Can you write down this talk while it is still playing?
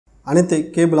அனைத்து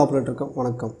கேபிள் ஆபரேட்டருக்கும்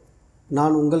வணக்கம்.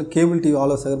 நான் உங்கள் கேபிள் டிவி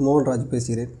ஆலோசகர் மோகன்ராஜ்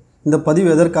பேசுகிறேன். இந்த பதிவு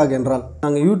எதற்காக என்றால்,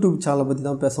 நாங்கள் யூடியூப் சேனலை பற்றி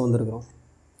தான் பேச வந்திருக்கிறோம்.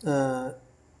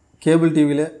 கேபிள்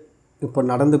டிவியில் இப்போ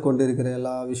நடந்து கொண்டு இருக்கிற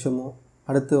எல்லா விஷயமும்,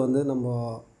 அடுத்து வந்து நம்ம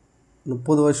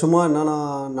 30 வருஷமாக என்னென்னா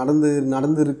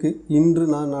நடந்துருக்கு, இன்று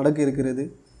நடக்க இருக்கிறது,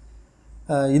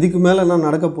 இதுக்கு மேலே என்ன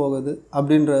நடக்க போகுது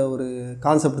அப்படின்ற ஒரு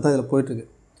கான்செப்ட் தான் இதில் போயிட்டுருக்கு.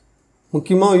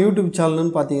 முக்கியமாக யூடியூப்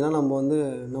சேனல்னு பார்த்தீங்கன்னா, நம்ம வந்து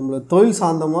நம்மளை தொழில்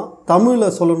சார்ந்தமாக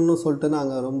தமிழில் சொல்லணும்னு சொல்லிட்டு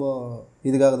நாங்கள் ரொம்ப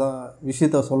இதுக்காக தான்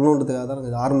விஷயத்த சொல்லணுன்றதுக்காக தான்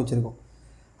நாங்கள் இதை ஆரம்பிச்சிருக்கோம்.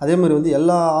 அதே மாதிரி வந்து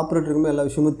எல்லா ஆப்ரேட்டருக்குமே எல்லா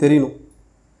விஷயமும் தெரியணும்.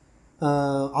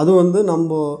 அதுவும் வந்து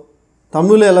நம்ம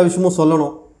தமிழில் எல்லா விஷயமும்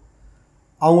சொல்லணும்,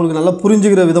 அவங்களுக்கு நல்லா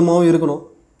புரிஞ்சுக்கிற விதமாகவும் இருக்கணும்.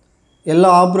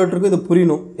 எல்லா ஆப்ரேட்டருக்கும் இது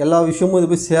புரியணும், எல்லா விஷயமும் இது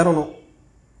போய் சேரணும்.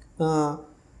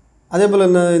 அதே போல்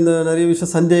இந்த நிறைய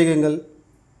விஷயம் சந்தேகங்கள்,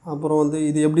 அப்புறம் வந்து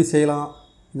இது எப்படி செய்யலாம்,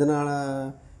 இதனால்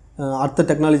அடுத்த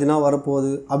டெக்னாலஜினா வரப்போகுது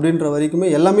அப்படின்ற வரைக்குமே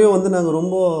எல்லாமே வந்து நாங்கள்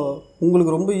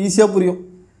உங்களுக்கு ரொம்ப ஈஸியாக புரியும்.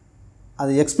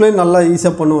 அது எக்ஸ்பிளைன் நல்லா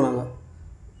ஈஸியாக பண்ணுவேன்.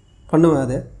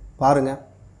 அதை பாருங்கள்.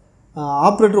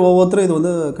 ஆப்ரேட்டர் ஒவ்வொருத்தரும் இது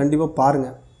வந்து கண்டிப்பாக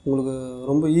பாருங்கள். உங்களுக்கு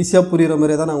ரொம்ப ஈஸியாக புரிகிற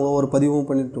மாதிரியே தான் நாங்கள் ஒவ்வொரு பதிவும்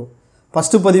பண்ணிட்டோம்.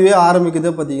 ஃபஸ்ட்டு பதிவே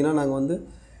ஆரம்பிக்கிறதே பார்த்திங்கன்னா, நாங்கள் வந்து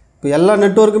இப்போ எல்லா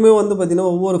நெட்வொர்க்குமே வந்து பார்த்திங்கன்னா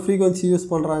ஒவ்வொரு ஃப்ரீக்வன்சி யூஸ்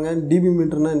பண்ணுறாங்க. டிபி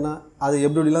மீட்டர்னால் என்ன, அது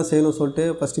எப்படிலாம் செய்யணும்னு சொல்லிட்டு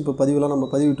ஃபஸ்ட்டு இப்போ பதிவுலாம் நம்ம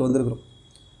பதிவிட்டு வந்திருக்கிறோம்.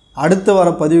 அடுத்து வர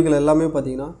பதிவுகள் எல்லாமே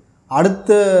பார்த்திங்கன்னா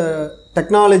அடுத்த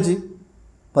டெக்னாலஜி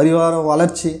பரிவார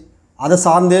வளர்ச்சி அதை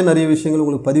சார்ந்தே நிறைய விஷயங்கள்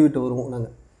உங்களுக்கு பதிவிட்டு வருவோம்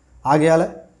நாங்கள். ஆகையால்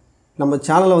நம்ம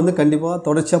சேனலை வந்து கண்டிப்பாக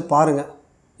தொடர்ச்சியாக பாருங்கள்,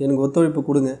 எனக்கு ஒத்துழைப்பு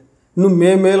கொடுங்க. இன்னும்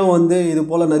மேலும் வந்து இது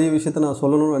போல் நிறைய விஷயத்த நான்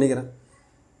சொல்லணும்னு நினைக்கிறேன்.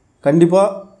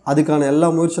 கண்டிப்பாக அதுக்கான எல்லா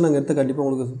முயற்சியும் நாங்கள் எடுத்து கண்டிப்பாக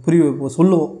உங்களுக்கு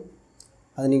சொல்லுவோம்.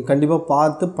 அதை நீங்கள் கண்டிப்பாக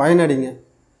பார்த்து பயனடைங்க.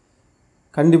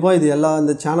 கண்டிப்பாக இது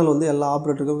இந்த சேனல் வந்து எல்லா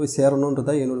ஆப்ரேட்டருக்கும் போய்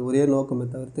சேரணுன்றதான் என்னோடய ஒரே நோக்கமே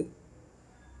தவிர்த்து,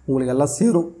 உங்களுக்கு எல்லாம்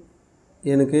சேரும்.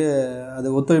 எனக்கு அது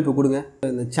ஒத்துழைப்பு கொடுங்க.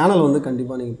 இந்த சேனல் வந்து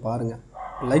கண்டிப்பாக நீங்கள் பாருங்கள்,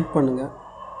 லைக் பண்ணுங்கள்,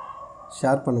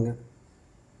 ஷேர் பண்ணுங்கள்.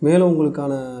 மேலும்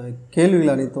உங்களுக்கான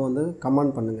கேள்விகள் அனைத்தும் வந்து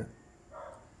கமெண்ட் பண்ணுங்கள்.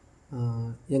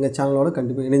 எங்கள் சேனலோடு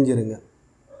கண்டிப்பாக இணைஞ்சிருங்க.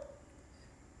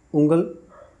 உங்கள்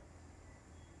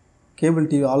கேபிள்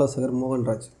டிவி ஆலோசகர்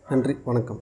மோகன்ராஜ். நன்றி, வணக்கம்.